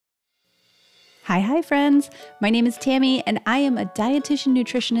Hi, friends. My name is Tammy, and I am a dietitian,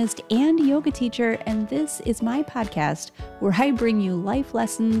 nutritionist, and yoga teacher, and this is my podcast where I bring you life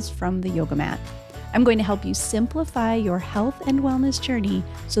lessons from the yoga mat. I'm going to help you simplify your health and wellness journey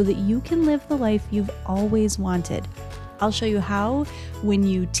so that you can live the life you've always wanted. I'll show you how, when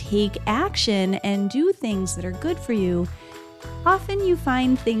you take action and do things that are good for you, often you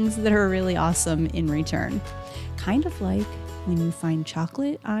find things that are really awesome in return. Kind of like when you find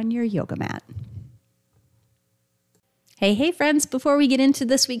chocolate on your yoga mat. Hey, friends, before we get into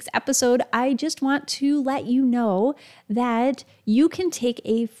this week's episode, I just want to let you know that you can take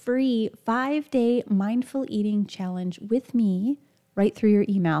a free 5-day mindful eating challenge with me right through your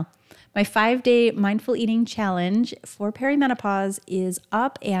email. My 5-day mindful eating challenge for perimenopause is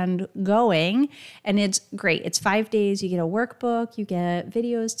up and going, and it's great. It's 5 days. You get a workbook, you get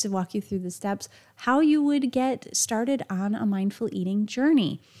videos to walk you through the steps, how you would get started on a mindful eating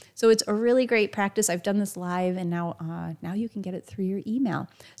journey. So it's a really great practice. I've done this live, and now you can get it through your email.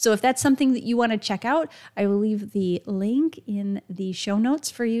 So if that's something that you want to check out, I will leave the link in the show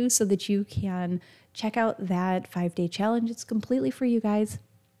notes for you so that you can check out that 5-day challenge. It's completely free, you guys.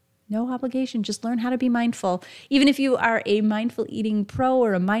 No obligation. Just learn how to be mindful. Even if you are a mindful eating pro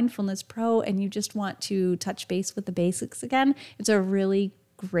or a mindfulness pro and you just want to touch base with the basics again, it's a really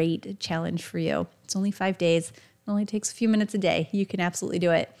great challenge for you. It's only 5 days. It only takes a few minutes a day. You can absolutely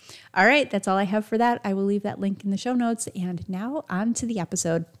do it. All right, that's all I have for that. I will leave that link in the show notes. And now on to the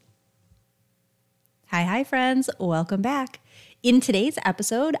episode. Hi, friends. Welcome back. In today's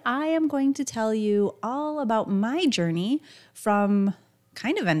episode, I am going to tell you all about my journey from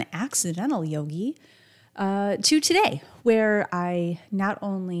kind of an accidental yogi to today, where I not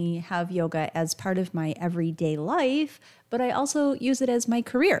only have yoga as part of my everyday life, but I also use it as my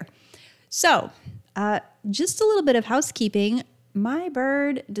career. So just a little bit of housekeeping. My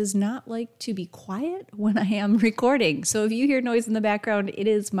bird does not like to be quiet when I am recording. So if you hear noise in the background, it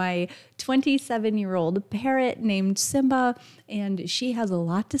is my 27-year-old parrot named Simba, and she has a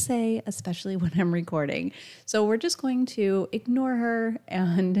lot to say, especially when I'm recording. So we're just going to ignore her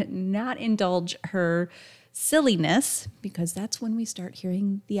and not indulge her silliness, because that's when we start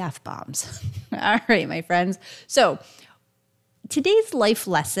hearing the F-bombs. All right, my friends. So today's life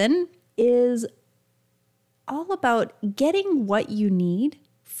lesson is all about getting what you need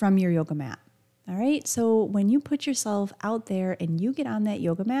from your yoga mat. All right. So when you put yourself out there and you get on that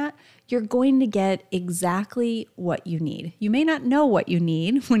yoga mat, you're going to get exactly what you need. You may not know what you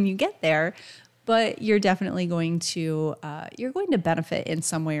need when you get there, but you're definitely going to benefit in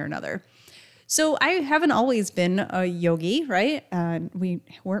some way or another. So I haven't always been a yogi, right? We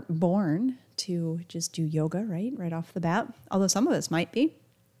weren't born to just do yoga, right off the bat, although some of us might be.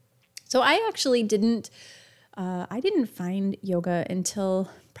 So I actually didn't find yoga until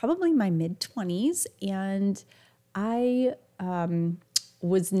probably my mid-20s, and I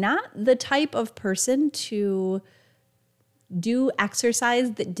was not the type of person to do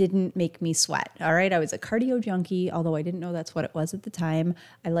exercise that didn't make me sweat. All right, I was a cardio junkie, although I didn't know that's what it was at the time.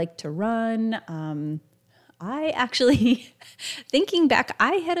 I liked to run. I actually, thinking back,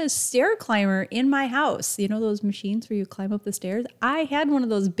 I had a stair climber in my house. You know those machines where you climb up the stairs? I had one of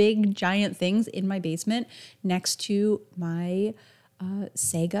those big, giant things in my basement next to my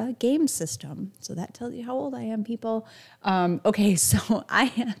Sega game system. So that tells you how old I am, people. Okay, so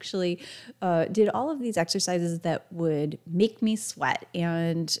I actually did all of these exercises that would make me sweat.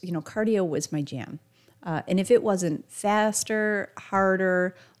 And, cardio was my jam. And if it wasn't faster,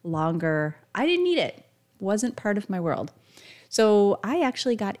 harder, longer, I didn't need it. Wasn't part of my world. So I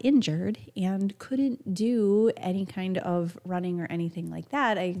actually got injured and couldn't do any kind of running or anything like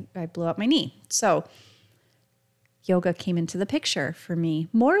that. I blew up my knee. So yoga came into the picture for me,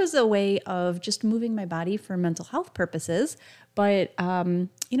 more as a way of just moving my body for mental health purposes. But, it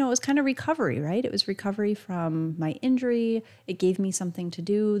was kind of recovery, right? It was recovery from my injury. It gave me something to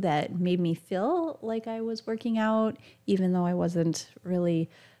do that made me feel like I was working out, even though I wasn't really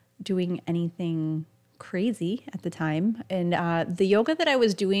doing anything crazy at the time. And the yoga that I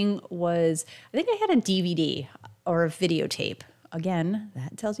was doing was, I think I had a DVD or a videotape. Again,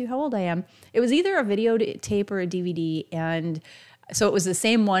 that tells you how old I am. It was either a videotape or a DVD. And so it was the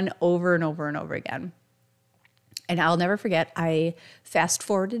same one over and over and over again. And I'll never forget, I fast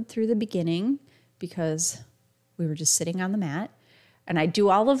forwarded through the beginning because we were just sitting on the mat, and I do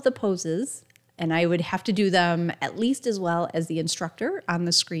all of the poses, and I would have to do them at least as well as the instructor on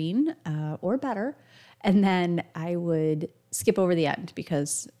the screen or better. And then I would skip over the end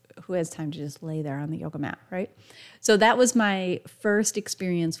because who has time to just lay there on the yoga mat, right? So that was my first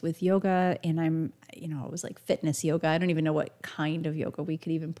experience with yoga. And it was like fitness yoga. I don't even know what kind of yoga we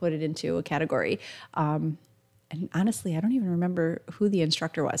could even put it into a category. And honestly, I don't even remember who the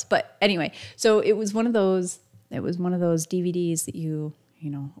instructor was. But anyway, so it was one of those DVDs that you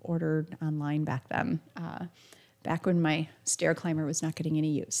ordered online back then, back when my stair climber was not getting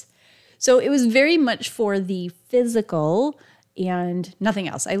any use. So it was very much for the physical and nothing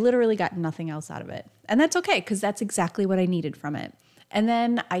else. I literally got nothing else out of it. And that's okay, because that's exactly what I needed from it. And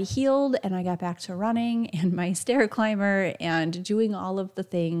then I healed and I got back to running and my stair climber and doing all of the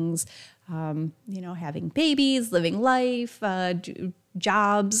things, having babies, living life,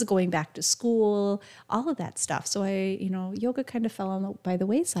 jobs, going back to school, all of that stuff. So yoga kind of fell by the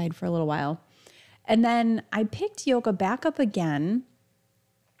wayside for a little while. And then I picked yoga back up again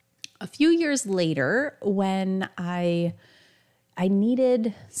a few years later when I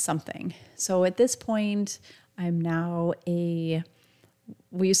needed something. So at this point, I'm now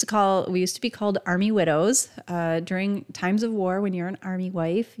we used to be called Army widows. During times of war, when you're an Army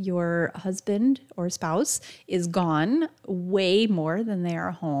wife, your husband or spouse is gone way more than they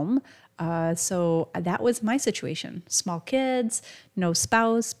are home. So that was my situation. Small kids, no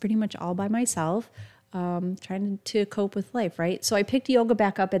spouse, pretty much all by myself, trying to cope with life, right? So I picked yoga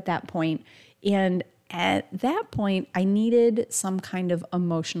back up at that point. And at that point, I needed some kind of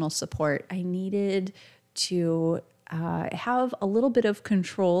emotional support. I needed to have a little bit of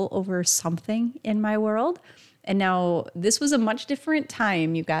control over something in my world. And now this was a much different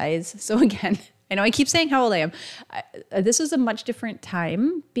time, you guys. So again, I know I keep saying how old I am. This was a much different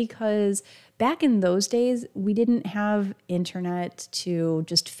time because back in those days, we didn't have internet to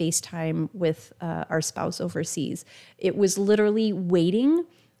just FaceTime with our spouse overseas. It was literally waiting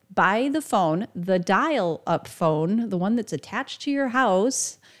by the phone, the dial-up phone, the one that's attached to your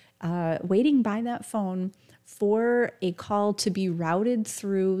house, waiting by that phone for a call to be routed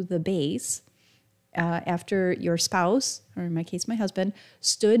through the base after your spouse, or in my case, my husband,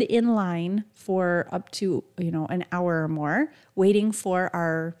 stood in line for up to, an hour or more, waiting for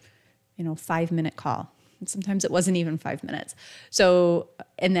our, 5-minute call. And sometimes it wasn't even 5 minutes. So,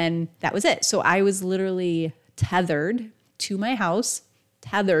 and then that was it. So I was literally tethered to my house,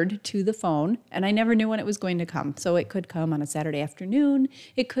 tethered to the phone, and I never knew when it was going to come. So it could come on a Saturday afternoon.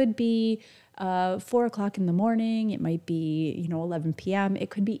 It could be 4 o'clock in the morning. It might be, 11 p.m.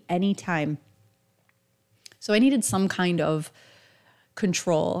 It could be any time. So I needed some kind of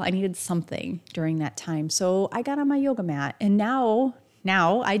control. I needed something during that time. So I got on my yoga mat, and now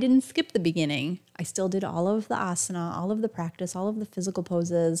I didn't skip the beginning. I still did all of the asana, all of the practice, all of the physical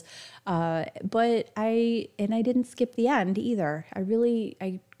poses, but I didn't skip the end either.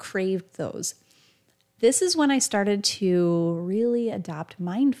 I craved those. This is when I started to really adopt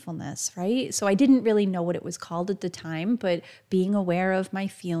mindfulness, right? So I didn't really know what it was called at the time, but being aware of my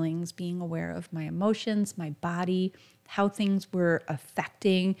feelings, being aware of my emotions, my body, how things were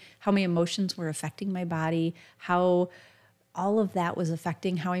affecting, how my emotions were affecting my body, how all of that was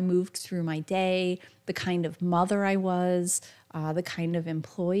affecting how I moved through my day, the kind of mother I was, the kind of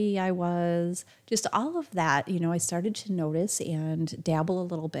employee I was, just all of that, I started to notice and dabble a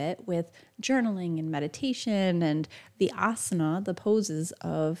little bit with journaling and meditation and the asana, the poses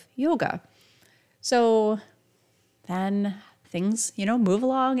of yoga. So then things, move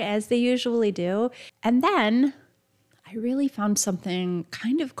along as they usually do. And then I really found something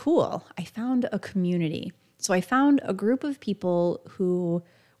kind of cool. I found a community. So I found a group of people who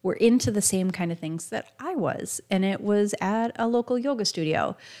were into the same kind of things that I was, and it was at a local yoga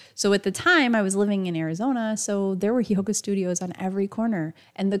studio. So at the time I was living in Arizona, so there were yoga studios on every corner,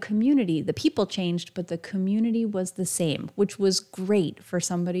 and the community, the people changed, but the community was the same, which was great for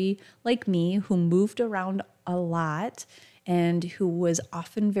somebody like me who moved around a lot and who was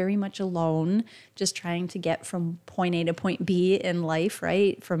often very much alone, just trying to get from point A to point B in life,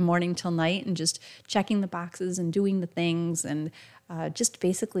 right? From morning till night, and just checking the boxes and doing the things and just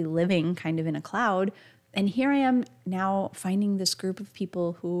basically living kind of in a cloud. And here I am now finding this group of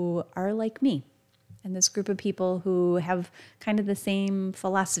people who are like me, and this group of people who have kind of the same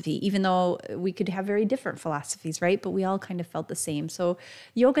philosophy, even though we could have very different philosophies, right? But we all kind of felt the same. So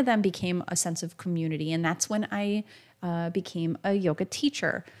yoga then became a sense of community, and that's when I became a yoga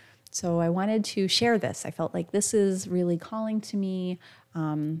teacher. So I wanted to share this. I felt like this is really calling to me.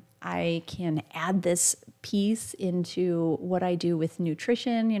 I can add this piece into what I do with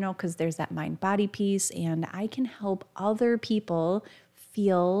nutrition, because there's that mind-body piece, and I can help other people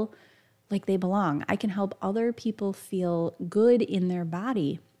feel like they belong. I can help other people feel good in their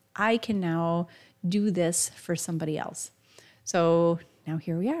body. I can now do this for somebody else. So now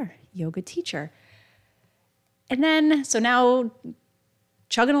here we are, yoga teacher. And then, so now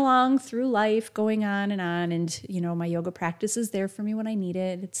chugging along through life, going on. And, my yoga practice is there for me when I need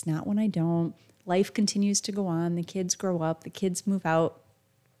it. It's not when I don't. Life continues to go on. The kids grow up. The kids move out.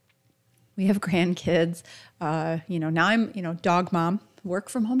 We have grandkids. Now I'm, dog mom, work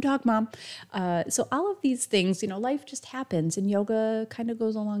from home dog mom. So all of these things, life just happens, and yoga kind of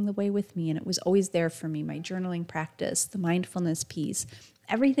goes along the way with me. And it was always there for me. My journaling practice, the mindfulness piece,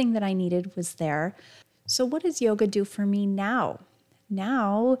 everything that I needed was there. So what does yoga do for me now?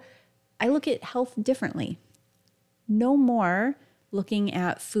 Now I look at health differently. No more looking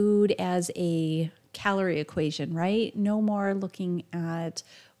at food as a calorie equation, right? No more looking at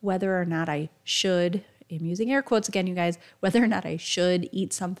whether or not I should, I'm using air quotes again, you guys, whether or not I should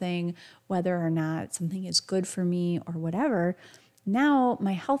eat something, whether or not something is good for me or whatever. Now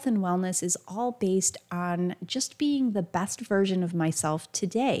my health and wellness is all based on just being the best version of myself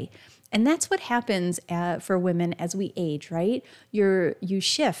today. And that's what happens for women as we age, right? You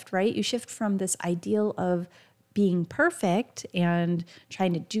shift, right? You shift from this ideal of being perfect and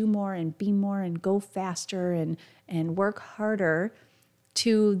trying to do more and be more and go faster and work harder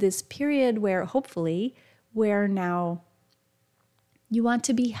to this period where hopefully where now you want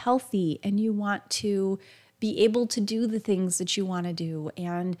to be healthy and you want to be able to do the things that you want to do.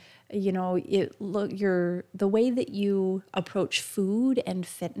 And, the way that you approach food and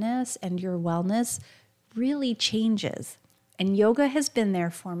fitness and your wellness really changes. And yoga has been there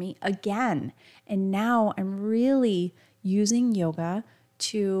for me again. And now I'm really using yoga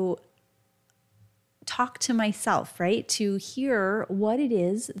to talk to myself, right? To hear what it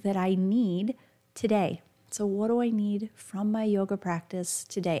is that I need today. So what do I need from my yoga practice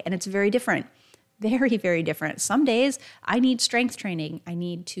today? And it's very different. Very, very different. Some days I need strength training. I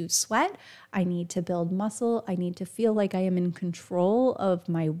need to sweat. I need to build muscle. I need to feel like I am in control of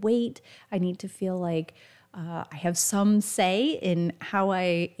my weight. I need to feel like I have some say in how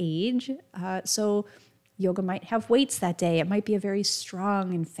I age. So yoga might have weights that day. It might be a very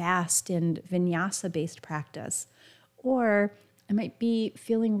strong and fast and vinyasa-based practice. Or I might be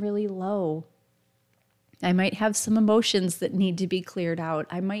feeling really low. I might have some emotions that need to be cleared out.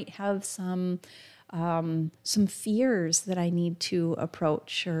 I might have some fears that I need to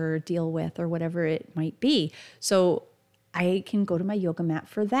approach or deal with or whatever it might be. So I can go to my yoga mat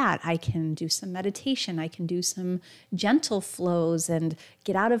for that. I can do some meditation. I can do some gentle flows and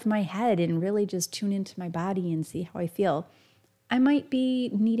get out of my head and really just tune into my body and see how I feel. I might be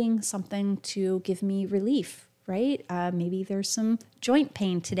needing something to give me relief, right? Maybe there's some joint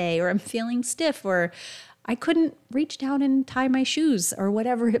pain today, or I'm feeling stiff, or I couldn't reach down and tie my shoes or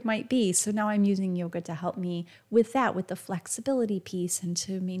whatever it might be. So now I'm using yoga to help me with that, with the flexibility piece and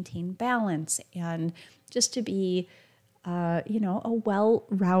to maintain balance and just to be, a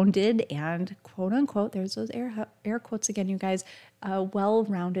well-rounded and quote unquote, there's those air quotes again, you guys, a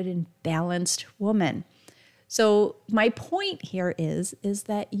well-rounded and balanced woman. So my point here is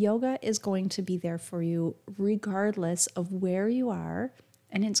that yoga is going to be there for you regardless of where you are.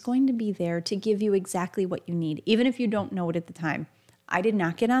 And it's going to be there to give you exactly what you need, even if you don't know it at the time. I did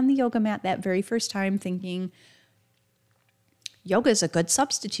not get on the yoga mat that very first time thinking yoga is a good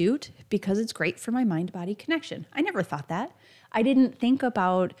substitute because it's great for my mind-body connection. I never thought that. I didn't think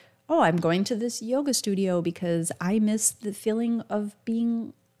about, I'm going to this yoga studio because I miss the feeling of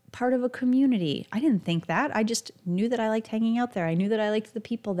being part of a community. I didn't think that. I just knew that I liked hanging out there. I knew that I liked the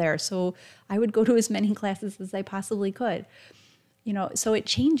people there. So I would go to as many classes as I possibly could. So it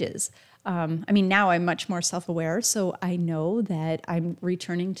changes. Now I'm much more self-aware. So I know that I'm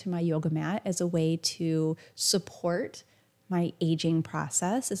returning to my yoga mat as a way to support my aging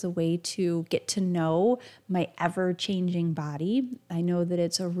process, as a way to get to know my ever-changing body. I know that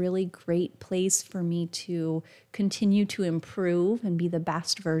it's a really great place for me to continue to improve and be the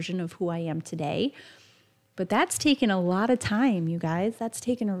best version of who I am today. But that's taken a lot of time, you guys. That's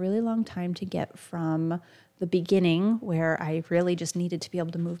taken a really long time to get from the beginning, where I really just needed to be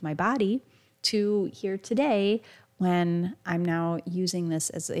able to move my body, to here today when I'm now using this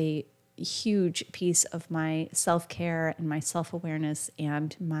as a huge piece of my self-care and my self-awareness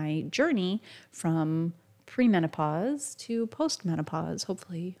and my journey from premenopause to postmenopause,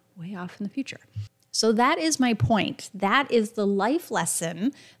 hopefully way off in the future. So that is my point. That is the life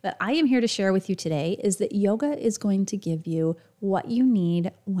lesson that I am here to share with you today, is that yoga is going to give you what you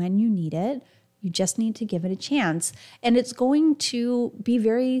need when you need it. You just need to give it a chance. And it's going to be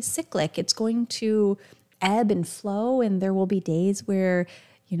very cyclic. It's going to ebb and flow. And there will be days where,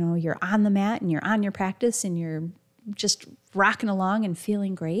 you're on the mat and you're on your practice and you're just rocking along and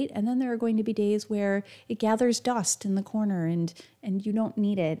feeling great. And then there are going to be days where it gathers dust in the corner and you don't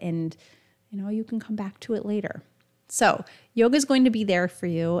need it. And, you can come back to it later. So yoga is going to be there for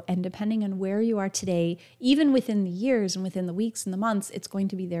you. And depending on where you are today, even within the years and within the weeks and the months, it's going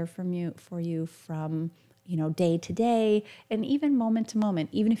to be there for you from day to day and even moment to moment,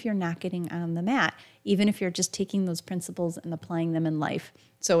 even if you're not getting on the mat, even if you're just taking those principles and applying them in life.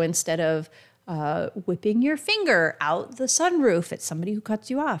 So instead of whipping your finger out the sunroof at somebody who cuts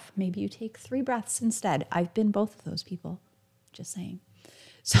you off, maybe you take 3 breaths instead. I've been both of those people, just saying.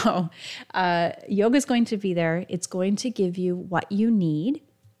 So yoga is going to be there. It's going to give you what you need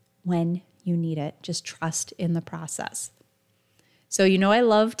when you need it. Just trust in the process. So, I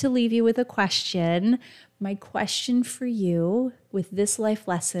love to leave you with a question. My question for you with this life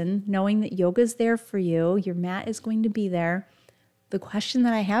lesson, knowing that yoga is there for you, your mat is going to be there. The question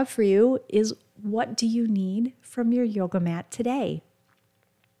that I have for you is, what do you need from your yoga mat today?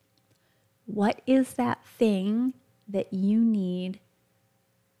 What is that thing that you need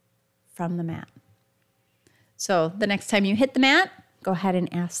from the mat? So the next time you hit the mat, go ahead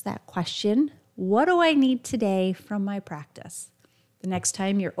and ask that question. What do I need today from my practice? The next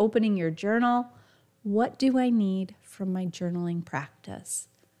time you're opening your journal, what do I need from my journaling practice?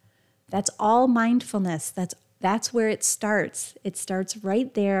 That's all mindfulness. That's where it starts. It starts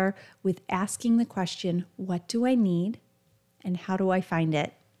right there with asking the question, what do I need and how do I find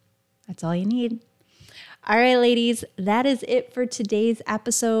it? That's all you need. All right, ladies, that is it for today's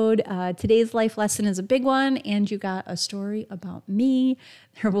episode. Today's life lesson is a big one, and you got a story about me.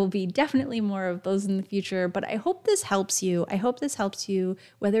 There will be definitely more of those in the future, but I hope this helps you. I hope this helps you,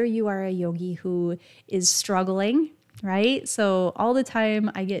 whether you are a yogi who is struggling, right? So all the time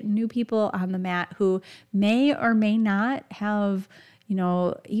I get new people on the mat who may or may not have,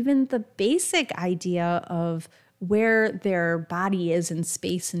 even the basic idea of where their body is in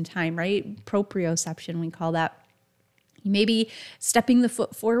space and time, right? Proprioception, we call that. Maybe stepping the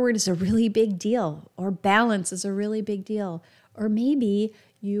foot forward is a really big deal, or balance is a really big deal. Or maybe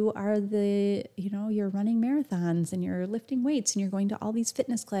you are you're running marathons and you're lifting weights and you're going to all these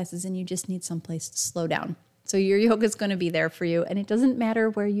fitness classes and you just need someplace to slow down. So your yoga is going to be there for you. And it doesn't matter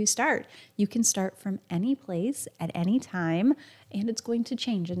where you start. You can start from any place at any time, and it's going to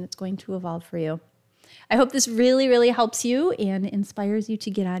change and it's going to evolve for you. I hope this really, really helps you and inspires you to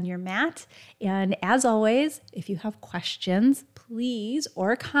get on your mat. And as always, if you have questions, please,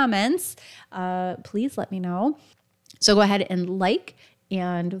 or comments, please let me know. So go ahead and like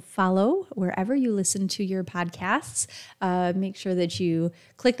and follow wherever you listen to your podcasts. Make sure that you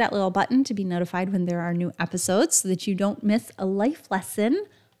click that little button to be notified when there are new episodes so that you don't miss a life lesson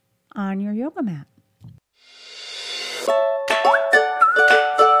on your yoga mat.